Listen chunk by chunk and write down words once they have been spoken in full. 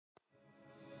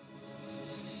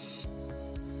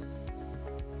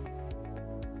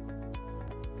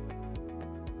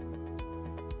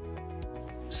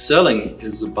Selling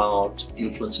is about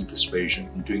influence and persuasion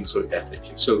and doing so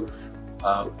ethically. So,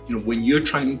 when you're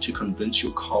trying to convince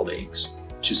your colleagues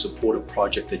to support a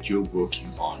project that you're working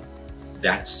on,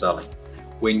 that's selling.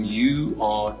 When you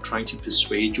are trying to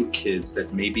persuade your kids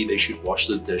that maybe they should wash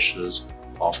the dishes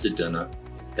after dinner,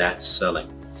 that's selling.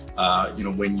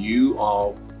 When you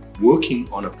are working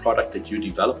on a product that you're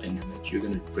developing and that you're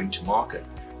going to bring to market,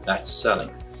 that's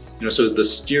selling. So the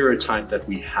stereotype that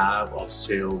we have of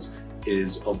sales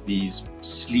is of these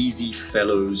sleazy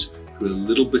fellows who are a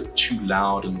little bit too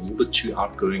loud and a little bit too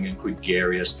outgoing and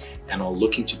gregarious and are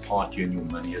looking to part you and your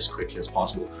money as quickly as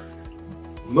possible.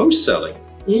 Most selling,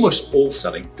 almost all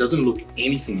selling, doesn't look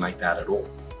anything like that at all.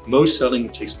 Most selling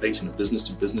takes place in a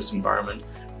business-to-business environment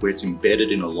where it's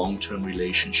embedded in a long-term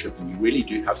relationship and you really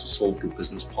do have to solve your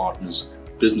business partner's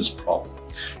business problem.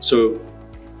 So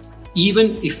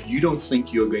even if you don't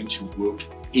think you're going to work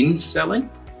in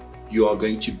selling, you are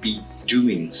going to be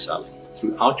doing selling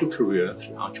throughout your career,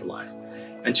 throughout your life.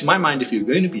 And to my mind, if you're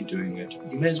going to be doing it,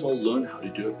 you may as well learn how to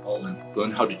do it well and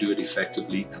learn how to do it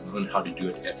effectively and learn how to do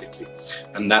it ethically.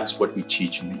 And that's what we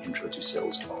teach in the Intro to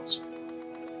Sales class.